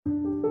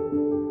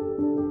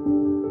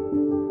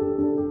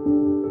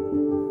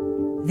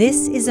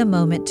This is a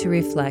moment to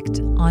reflect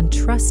on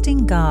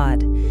trusting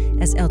God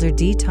as Elder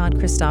D. Todd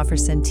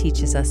Christofferson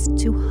teaches us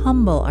to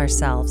humble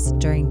ourselves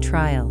during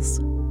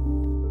trials.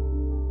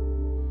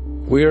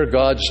 We are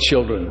God's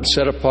children,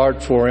 set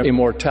apart for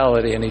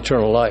immortality and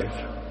eternal life.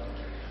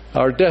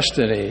 Our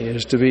destiny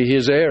is to be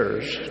His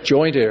heirs,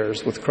 joint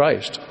heirs with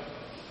Christ.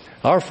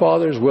 Our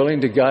Father is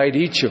willing to guide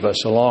each of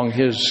us along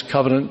His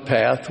covenant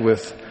path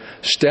with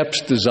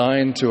steps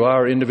designed to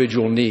our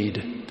individual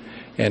need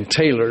and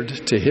tailored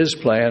to His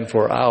plan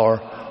for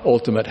our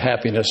ultimate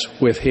happiness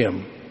with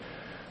Him.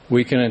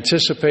 We can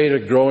anticipate a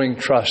growing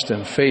trust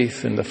and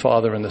faith in the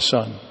Father and the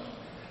Son,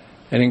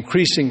 an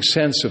increasing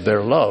sense of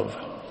their love,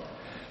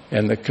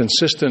 and the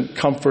consistent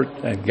comfort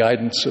and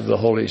guidance of the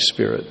Holy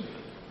Spirit.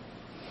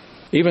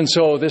 Even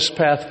so, this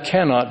path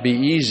cannot be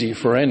easy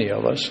for any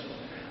of us.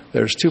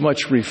 There's too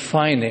much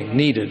refining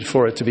needed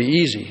for it to be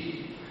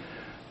easy.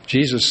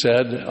 Jesus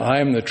said, "I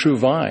am the true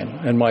vine,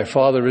 and my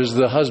Father is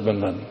the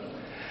husbandman.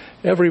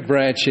 Every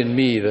branch in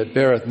me that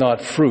beareth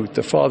not fruit,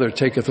 the Father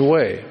taketh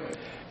away.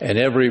 And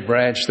every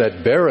branch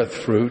that beareth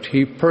fruit,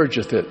 He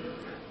purgeth it,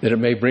 that it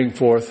may bring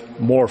forth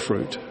more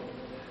fruit."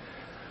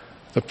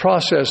 The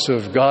process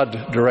of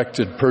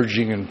God-directed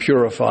purging and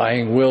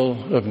purifying will,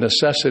 of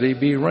necessity,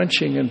 be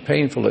wrenching and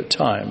painful at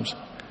times.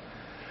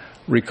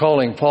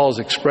 Recalling Paul's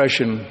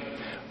expression,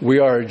 "We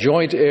are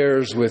joint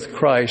heirs with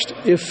Christ,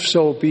 if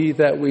so be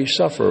that we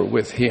suffer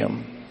with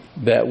Him,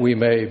 that we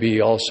may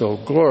be also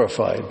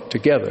glorified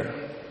together."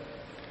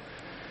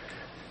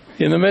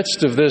 In the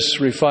midst of this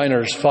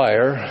refiner's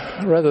fire,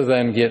 rather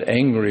than get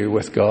angry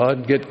with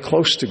God, get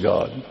close to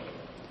God.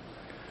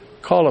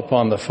 Call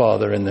upon the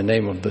Father in the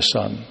name of the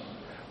Son.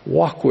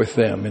 Walk with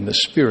them in the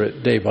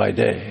Spirit day by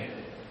day.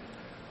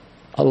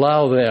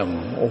 Allow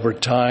them over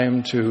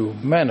time to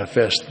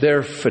manifest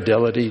their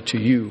fidelity to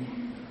you.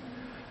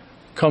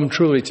 Come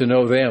truly to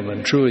know them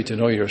and truly to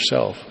know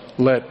yourself.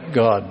 Let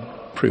God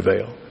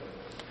prevail.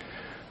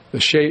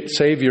 The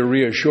Savior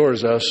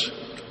reassures us,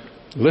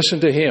 listen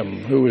to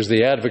Him who is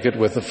the advocate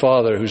with the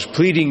Father, who's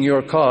pleading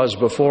your cause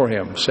before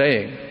Him,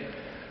 saying,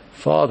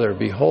 "Father,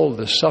 behold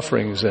the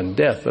sufferings and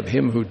death of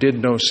Him who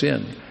did no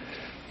sin,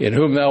 in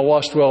whom thou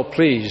wast well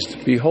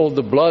pleased. Behold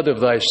the blood of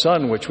thy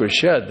Son which was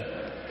shed,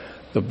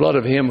 the blood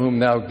of Him whom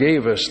thou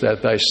gavest, that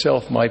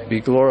thyself might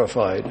be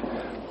glorified.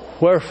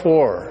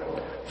 Wherefore,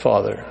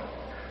 Father,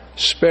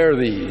 spare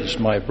these,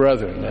 my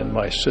brethren and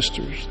my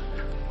sisters,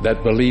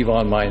 that believe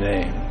on my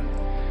name,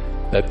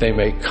 that they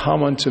may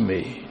come unto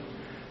me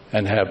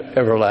and have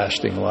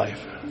everlasting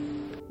life."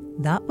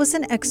 That was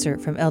an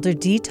excerpt from Elder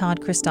D. Todd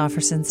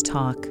Christofferson's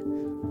talk,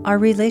 Our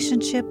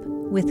Relationship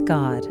with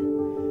God.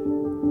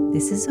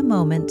 This is a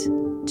moment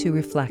to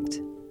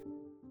reflect.